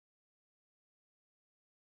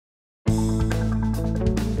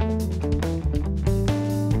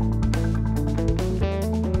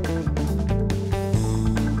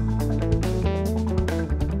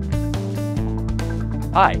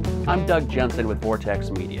Hi, I'm Doug Jensen with Vortex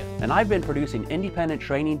Media, and I've been producing independent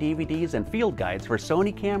training DVDs and field guides for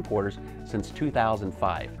Sony camcorders since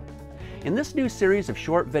 2005. In this new series of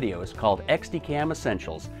short videos called XDCAM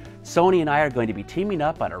Essentials, Sony and I are going to be teaming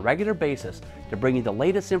up on a regular basis to bring you the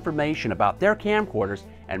latest information about their camcorders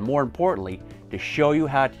and, more importantly, to show you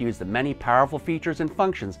how to use the many powerful features and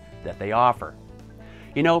functions that they offer.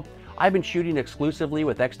 You know, I've been shooting exclusively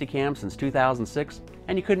with XDCAM since 2006,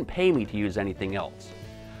 and you couldn't pay me to use anything else.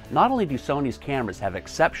 Not only do Sony's cameras have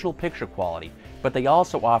exceptional picture quality, but they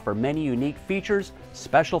also offer many unique features,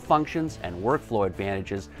 special functions, and workflow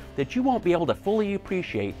advantages that you won't be able to fully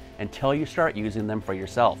appreciate until you start using them for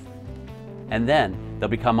yourself. And then they'll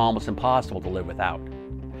become almost impossible to live without.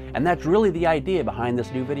 And that's really the idea behind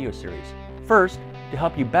this new video series. First, to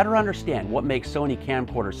help you better understand what makes Sony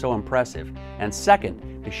camcorders so impressive, and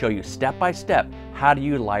second, to show you step by step how to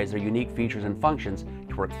utilize their unique features and functions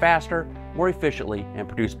to work faster, more efficiently, and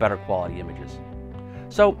produce better quality images.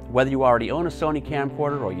 So, whether you already own a Sony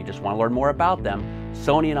camcorder or you just want to learn more about them,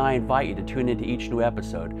 Sony and I invite you to tune into each new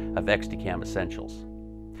episode of XDCAM Essentials.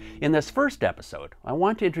 In this first episode, I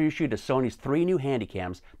want to introduce you to Sony's 3 new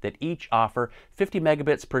handycams that each offer 50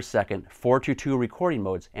 megabits per second, 422 recording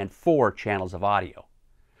modes, and 4 channels of audio.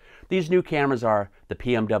 These new cameras are the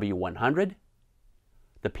PMW 100,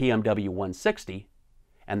 the PMW 160,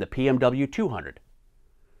 and the PMW 200.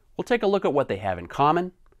 We'll take a look at what they have in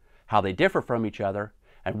common, how they differ from each other,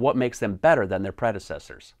 and what makes them better than their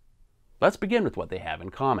predecessors. Let's begin with what they have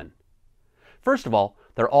in common. First of all,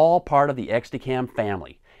 they're all part of the XDCAM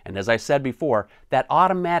family, and as I said before, that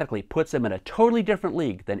automatically puts them in a totally different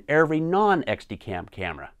league than every non-XDCAM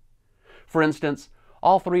camera. For instance,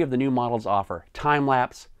 all 3 of the new models offer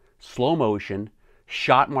time-lapse, slow motion,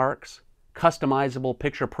 shot marks, customizable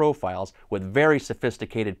picture profiles with very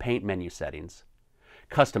sophisticated paint menu settings,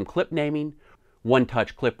 custom clip naming,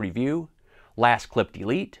 one-touch clip review, last clip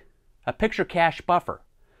delete, a picture cache buffer,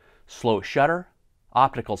 slow shutter,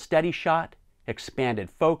 optical steady shot, expanded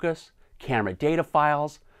focus, camera data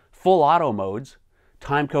files, full auto modes,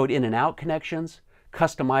 timecode in and out connections,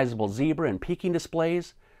 customizable zebra and peaking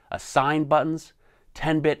displays, assign buttons,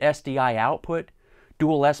 10-bit SDI output,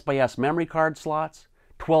 dual S/S memory card slots,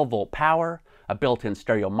 12-volt power, a built-in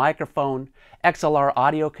stereo microphone, XLR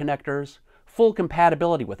audio connectors, full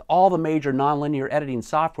compatibility with all the major nonlinear editing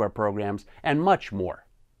software programs, and much more.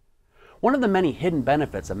 One of the many hidden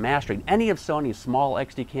benefits of mastering any of Sony's small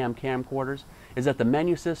XDCAM camcorders is that the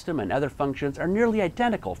menu system and other functions are nearly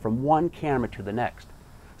identical from one camera to the next.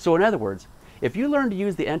 So in other words, if you learn to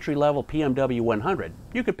use the entry-level PMW 100,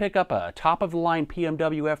 you could pick up a top-of-the-line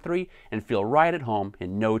PMW F3 and feel right at home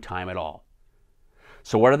in no time at all.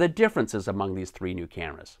 So what are the differences among these 3 new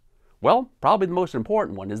cameras? Well, probably the most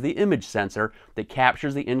important one is the image sensor that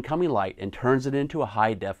captures the incoming light and turns it into a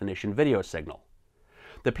high-definition video signal.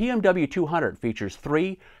 The PMW 200 features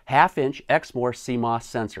 3 half-inch Exmor CMOS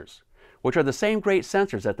sensors, which are the same great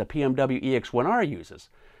sensors that the PMW EX1R uses,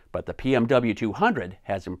 but the PMW 200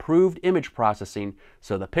 has improved image processing,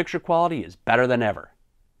 so the picture quality is better than ever.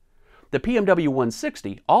 The PMW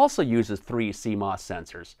 160 also uses 3 CMOS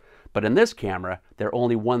sensors, but in this camera, they're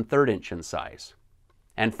only 1/3 inch in size.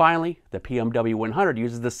 And finally, the PMW 100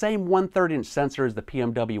 uses the same 1/3 inch sensor as the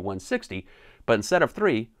PMW 160, but instead of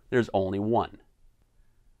 3, there's only 1.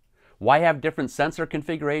 Why have different sensor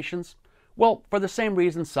configurations? Well, for the same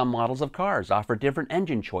reason some models of cars offer different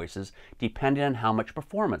engine choices depending on how much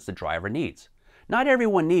performance the driver needs. Not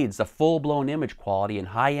everyone needs the full-blown image quality and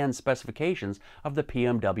high-end specifications of the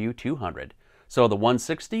PMW 200, so the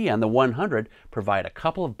 160 and the 100 provide a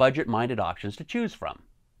couple of budget-minded options to choose from.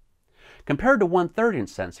 Compared to 1/3 inch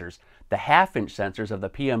sensors, the half-inch sensors of the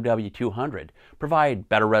PMW 200 provide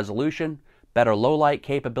better resolution, better low-light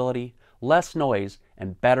capability, less noise,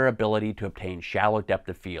 and better ability to obtain shallow depth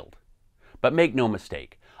of field. But make no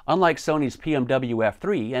mistake, unlike Sony's PMW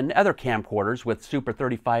F3 and other camcorders with super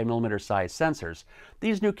 35mm size sensors,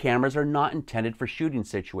 these new cameras are not intended for shooting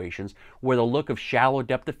situations where the look of shallow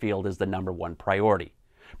depth of field is the #1 priority.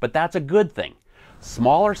 But that's a good thing.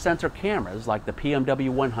 Smaller sensor cameras like the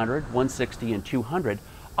PMW 100, 160, and 200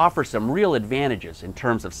 offer some real advantages in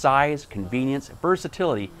terms of size, convenience,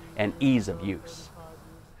 versatility, and ease of use.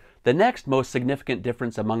 The next most significant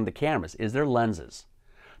difference among the cameras is their lenses.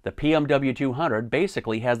 The PMW 200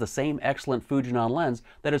 basically has the same excellent Fujinon lens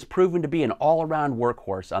that has proven to be an all-around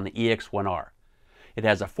workhorse on the EX1R. It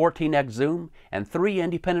has a 14x zoom and 3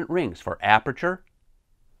 independent rings for aperture,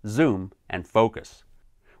 zoom, and focus,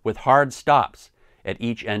 with hard stops at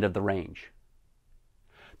each end of the range.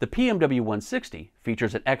 The PMW 160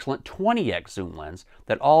 features an excellent 20x zoom lens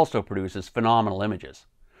that also produces phenomenal images.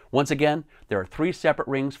 Once again, there are 3 separate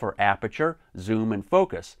rings for aperture, zoom, and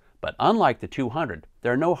focus, but unlike the 200,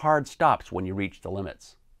 there are no hard stops when you reach the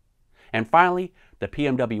limits. And finally, the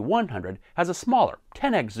PMW100 has a smaller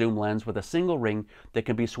 10x zoom lens with a single ring that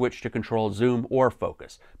can be switched to control zoom or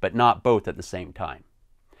focus, but not both at the same time.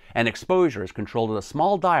 And exposure is controlled with a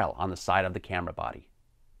small dial on the side of the camera body.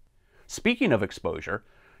 Speaking of exposure,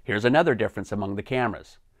 here's another difference among the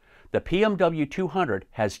cameras. The PMW200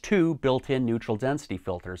 has 2 built-in neutral density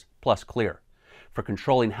filters plus clear for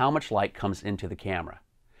controlling how much light comes into the camera.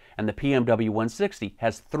 And the PMW160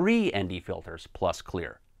 has 3 ND filters plus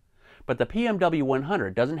clear. But the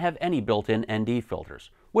PMW100 doesn't have any built-in ND filters,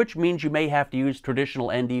 which means you may have to use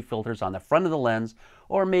traditional ND filters on the front of the lens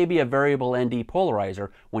or maybe a variable ND polarizer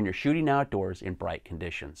when you're shooting outdoors in bright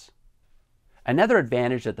conditions. Another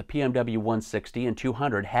advantage that the PMW160 and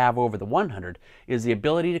 200 have over the 100 is the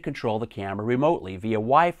ability to control the camera remotely via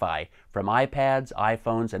Wi-Fi from iPads,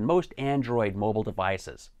 iPhones, and most Android mobile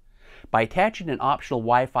devices. By attaching an optional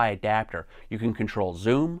Wi-Fi adapter, you can control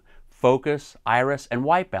zoom, focus, iris, and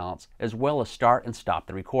white balance, as well as start and stop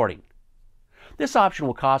the recording. This option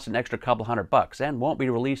will cost an extra couple $100 and won't be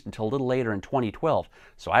released until a little later in 2012,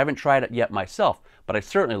 so I haven't tried it yet myself, but I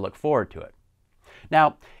certainly look forward to it.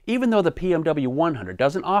 Now, even though the PMW100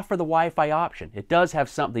 doesn't offer the Wi-Fi option, it does have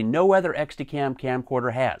something no other XDCAM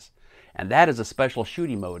camcorder has, and that is a special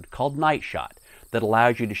shooting mode called Night Shot that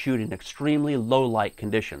allows you to shoot in extremely low light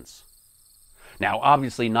conditions. Now,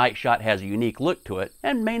 obviously, Night Shot has a unique look to it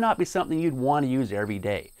and may not be something you'd want to use every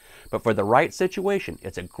day, but for the right situation,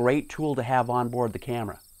 it's a great tool to have on board the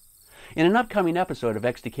camera. In an upcoming episode of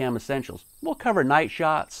XDCAM Essentials, we'll cover Night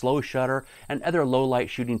Shot, slow shutter, and other low-light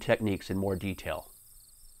shooting techniques in more detail.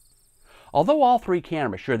 Although all 3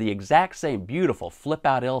 cameras share the exact same beautiful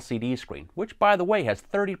flip-out LCD screen, which by the way has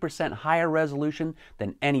 30% higher resolution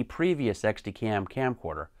than any previous XDCAM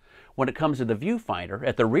camcorder, when it comes to the viewfinder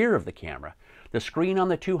at the rear of the camera, the screen on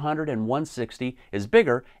the 200 and 160 is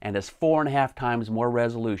bigger and has 4.5 times more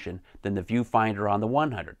resolution than the viewfinder on the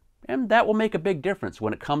 100, and that will make a big difference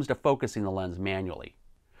when it comes to focusing the lens manually.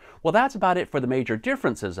 Well, that's about it for the major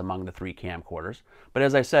differences among the 3 camcorders, but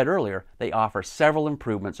as I said earlier, they offer several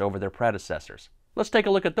improvements over their predecessors. Let's take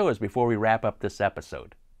a look at those before we wrap up this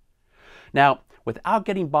episode. Now, without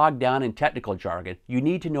getting bogged down in technical jargon, you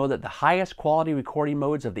need to know that the highest quality recording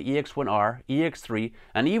modes of the EX1R, EX3,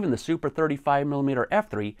 and even the Super 35mm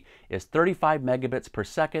f3 is 35 megabits per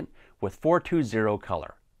second with 420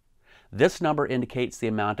 color. This number indicates the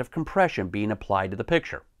amount of compression being applied to the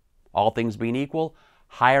picture. All things being equal,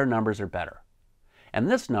 higher numbers are better. And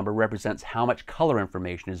this number represents how much color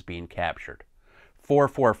information is being captured.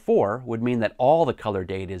 444 would mean that all the color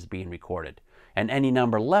data is being recorded, and any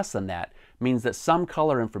number less than that means that some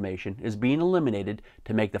color information is being eliminated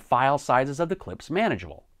to make the file sizes of the clips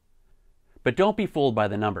manageable. But don't be fooled by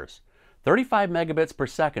the numbers. 35 megabits per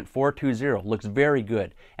second 420 looks very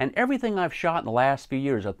good, and everything I've shot in the last few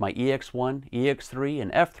years with my EX1, EX3,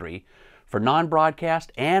 and F3 for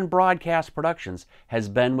non-broadcast and broadcast productions has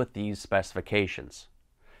been with these specifications.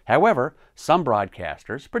 However, some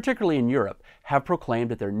broadcasters, particularly in Europe, have proclaimed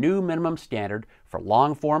that their new minimum standard for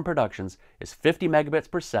long-form productions is 50 megabits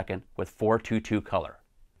per second with 422 color.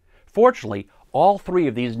 Fortunately, all 3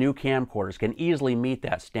 of these new camcorders can easily meet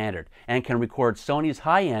that standard and can record Sony's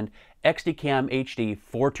high-end XDCAM HD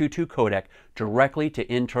 422 codec directly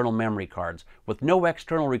to internal memory cards with no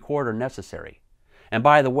external recorder necessary. And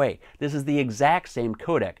by the way, this is the exact same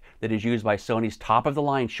codec that is used by Sony's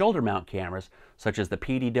top-of-the-line shoulder mount cameras such as the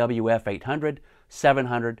PDW F800,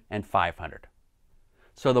 700, and 500.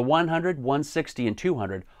 So the 100, 160, and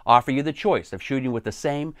 200 offer you the choice of shooting with the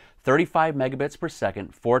same 35 megabits per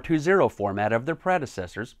second 420 format of their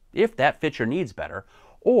predecessors, if that fits your needs better,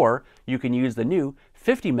 or you can use the new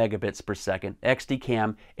 50 megabits per second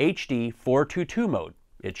XDCAM HD 422 mode.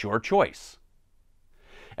 It's your choice.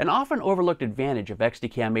 An often overlooked advantage of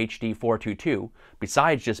XDCAM HD 422,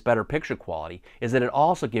 besides just better picture quality, is that it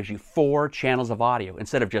also gives you 4 channels of audio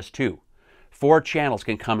instead of just 2. 4 channels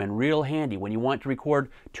can come in real handy when you want to record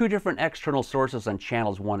 2 different external sources on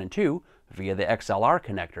channels 1 and 2 via the XLR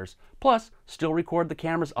connectors, plus still record the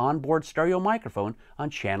camera's onboard stereo microphone on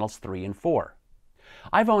channels 3 and 4.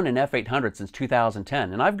 I've owned an F800 since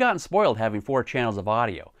 2010, and I've gotten spoiled having 4 channels of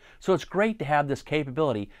audio, so it's great to have this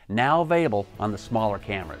capability now available on the smaller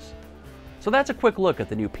cameras. So that's a quick look at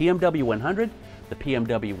the new PMW100, the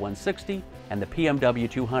PMW160, and the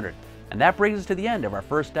PMW200, and that brings us to the end of our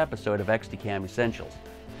first episode of XDCAM Essentials.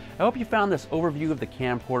 I hope you found this overview of the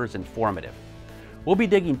camcorders informative. We'll be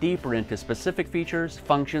digging deeper into specific features,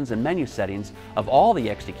 functions, and menu settings of all the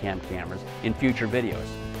XDCAM cameras in future videos.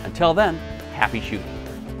 Until then, happy shooting!